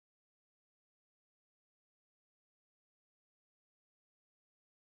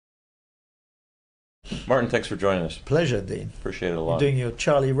Martin, thanks for joining us. Pleasure, Dean. Appreciate it a lot. You're doing your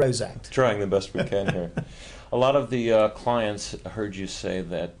Charlie Rose act. Trying the best we can here. A lot of the clients heard you say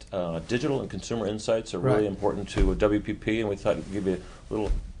that digital and consumer insights are really important to WPP, and we thought we'd give you a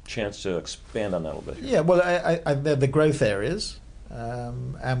little chance to expand on that a little bit here. Yeah, well, they're the growth areas,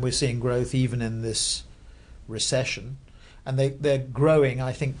 and we're seeing growth even in this recession. And they're growing,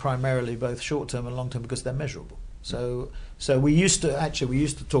 I think, primarily both short-term and long-term because they're measurable. So we used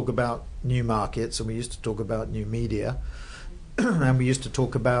to talk about new markets, and we used to talk about new media, and we used to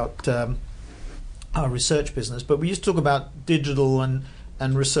talk about our research business, but we used to talk about digital and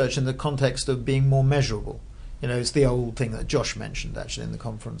research in the context of being more measurable. You know, it's the old thing that Josh mentioned actually in the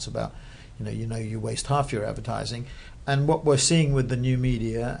conference about, you waste half your advertising. And what we're seeing with the new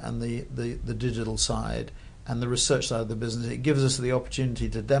media and the digital side and the research side of the business, it gives us the opportunity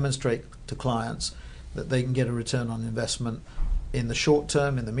to demonstrate to clients that they can get a return on investment in the short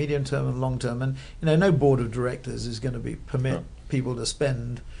term, in the medium term, and long term. And no board of directors is going to permit people to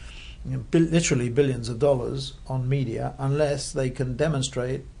spend literally billions of dollars on media unless they can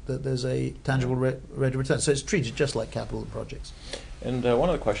demonstrate that there's a tangible rate of return. So it's treated just like capital projects. And one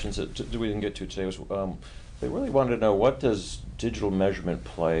of the questions that we didn't get to today was they really wanted to know, what does digital measurement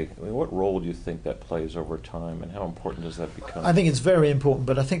play? I mean, what role do you think that plays over time, and how important does that become? I think it's very important,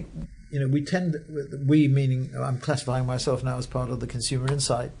 but I think we meaning I'm classifying myself now as part of the consumer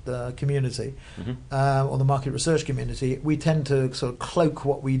insight community, or the market research community. We tend to sort of cloak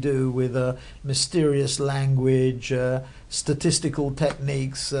what we do with mysterious language, statistical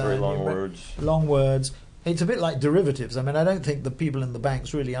techniques, very long words. It's a bit like derivatives. I mean, I don't think the people in the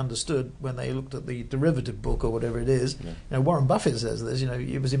banks really understood when they looked at the derivative book or whatever it is. Yeah. Warren Buffett says this.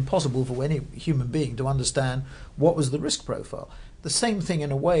 It was impossible for any human being to understand what was the risk profile. The same thing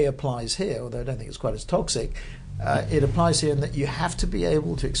in a way applies here, although I don't think it's quite as toxic. It applies here in that you have to be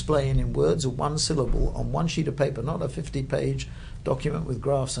able to explain in words of one syllable on one sheet of paper, not a 50-page document with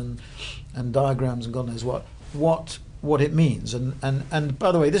graphs and diagrams and God knows what it means. And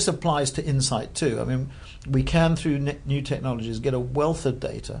by the way, this applies to insight too. I mean, we can, through new technologies, get a wealth of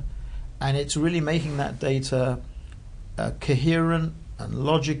data, and it's really making that data coherent and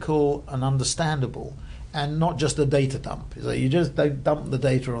logical and understandable, and not just a data dump. So you just don't dump the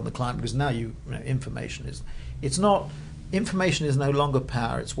data on the client, because now information is no longer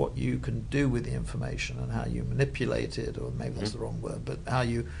power. It's what you can do with the information and how you manipulate it, or maybe that's the wrong word, but how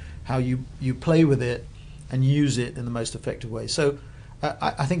you play with it and use it in the most effective way. So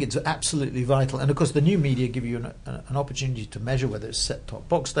I think it's absolutely vital. And of course, the new media give you an opportunity to measure whether it's set-top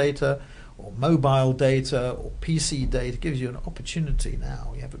box data or mobile data or PC data. It gives you an opportunity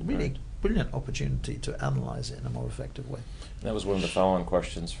now. You have a really brilliant opportunity to analyze it in a more effective way. That was one of the follow-on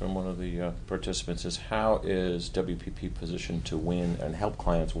questions from one of the participants, is how is WPP positioned to win and help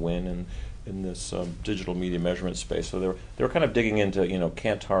clients win in this digital media measurement space? So they were kind of digging into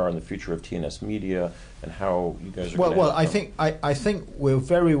Kantar and the future of TNS media and how you guys are going to help them. I think we're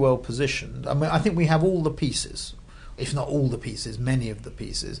very well positioned. I mean, I think we have all the pieces, if not all the pieces, many of the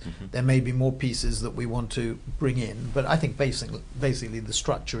pieces. There may be more pieces that we want to bring in, but I think basically the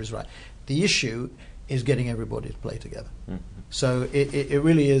structure is right. The issue is getting everybody to play together. So it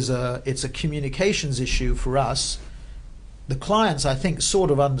really is it's a communications issue for us. The clients, I think,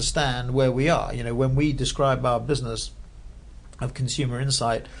 sort of understand where we are. When we describe our business of consumer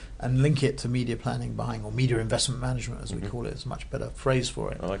insight and link it to media planning buying, or media investment management, as we call it, it's a much better phrase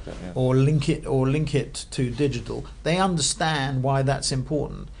for it. I like that. Yeah. Or link it to digital. They understand why that's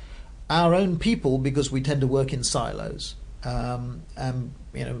important. Our own people, because we tend to work in silos, and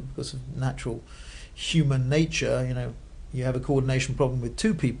because of natural human nature, you have a coordination problem with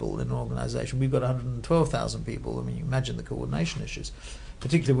 2 people in an organization. We've got 112,000 people. I mean, you imagine the coordination issues,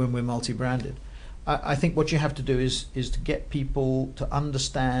 particularly when we're multi-branded. I think what you have to do is to get people to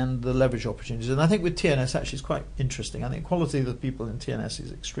understand the leverage opportunities. And I think with TNS, actually, it's quite interesting. I think quality of the people in TNS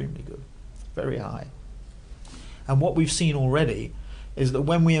is extremely good, very high. And what we've seen already is that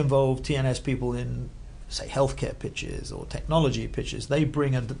when we involve TNS people in, say, healthcare pitches or technology pitches, they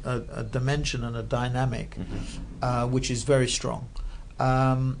bring a dimension and a dynamic which is very strong.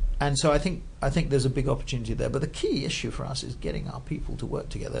 And so I think there's a big opportunity there. But the key issue for us is getting our people to work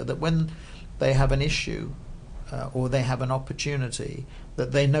together, that when they have an issue or they have an opportunity,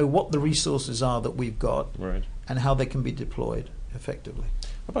 that they know what the resources are that we've got and how they can be deployed effectively.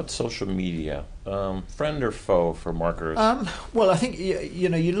 What about social media? Friend or foe for marketers? Well, I think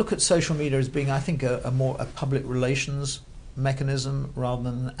you look at social media as being, I think, a more public relations mechanism rather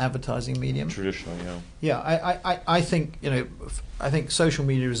than an advertising medium. Traditionally, yeah. Yeah, I think I think social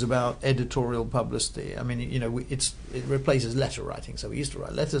media is about editorial publicity. I mean, it replaces letter writing. So we used to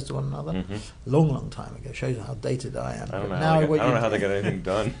write letters to one another long time ago. Shows how dated I am. I don't know how they get anything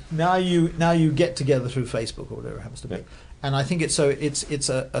done. Now you get together through Facebook or whatever it happens to be. Yeah. And I think it's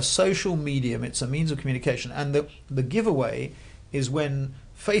a social medium. It's a means of communication. And the giveaway is when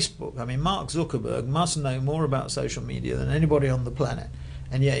Facebook, I mean, Mark Zuckerberg must know more about social media than anybody on the planet.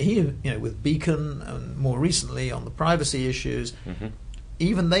 And yet he, with Beacon and more recently on the privacy issues,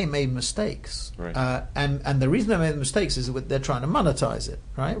 even they made mistakes. Right. And the reason they made mistakes is that they're trying to monetize it,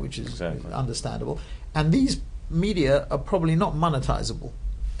 right? Which is understandable. And these media are probably not monetizable.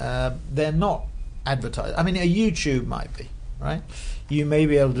 They're not advertised. I mean, a YouTube might be, right? You may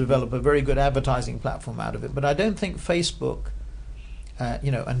be able to develop a very good advertising platform out of it, but I don't think Facebook,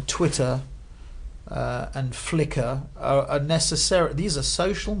 and Twitter, and Flickr are necessary. These are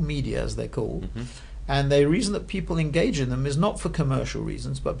social media, as they're called, and the reason that people engage in them is not for commercial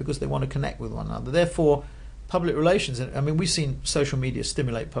reasons, but because they want to connect with one another. Therefore, public relations. I mean, we've seen social media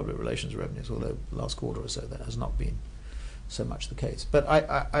stimulate public relations revenues, although last quarter or so that has not been so much the case. But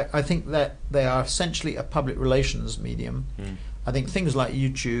I think that they are essentially a public relations medium. I think things like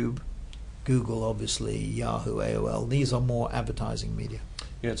YouTube, Google, obviously, Yahoo, AOL, these are more advertising media.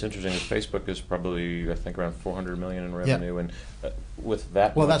 Yeah, it's interesting. Facebook is probably, I think, around 400 million in revenue, and with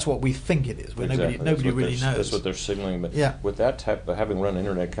that, that's what we think it is. But exactly. nobody really knows. That's what they're signaling. But yeah. with that type of having run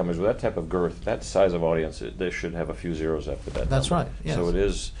internet companies with that type of girth, that size of audience, they should have a few zeros after that. That's number. right. Yes. So it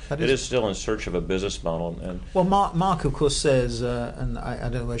is still in search of a business model. And well, Mark of course says, and I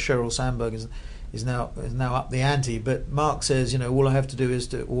don't know where Sheryl Sandberg is now up the ante, but Mark says, all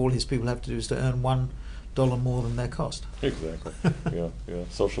all his people have to do is to earn $1 more than their cost. Exactly. yeah.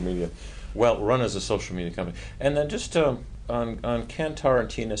 Social media. Well, run as a social media company, and then just on Kantar and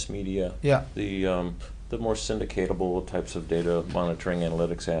TNS Media. Yeah. The more syndicatable types of data monitoring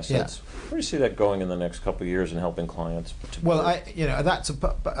analytics assets. Where do you see that going in the next couple of years and helping clients? Well, I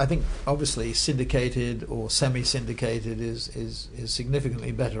think obviously syndicated or semi-syndicated is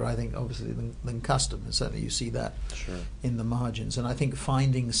significantly better. I think obviously than custom, and certainly you see that in the margins. And I think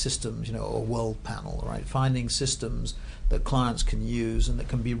finding systems, or world panel, right? Finding systems that clients can use and that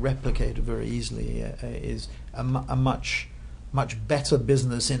can be replicated very easily is a much better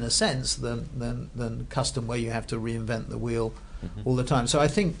business in a sense than custom, where you have to reinvent the wheel all the time. So I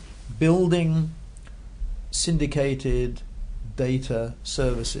think building syndicated data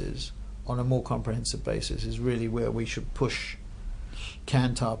services on a more comprehensive basis is really where we should push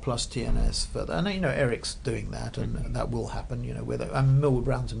Kantar plus TNS further. And Eric's doing that, and that will happen. Millward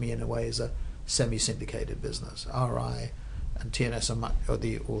Brown to me in a way is a semi-syndicated business. RI and TNS or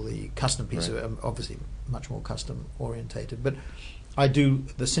the custom piece of it are obviously much more custom orientated. But I do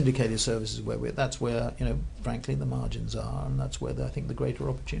the syndicated services that's where frankly the margins are, and that's where I think the greater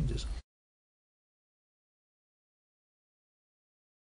opportunities are.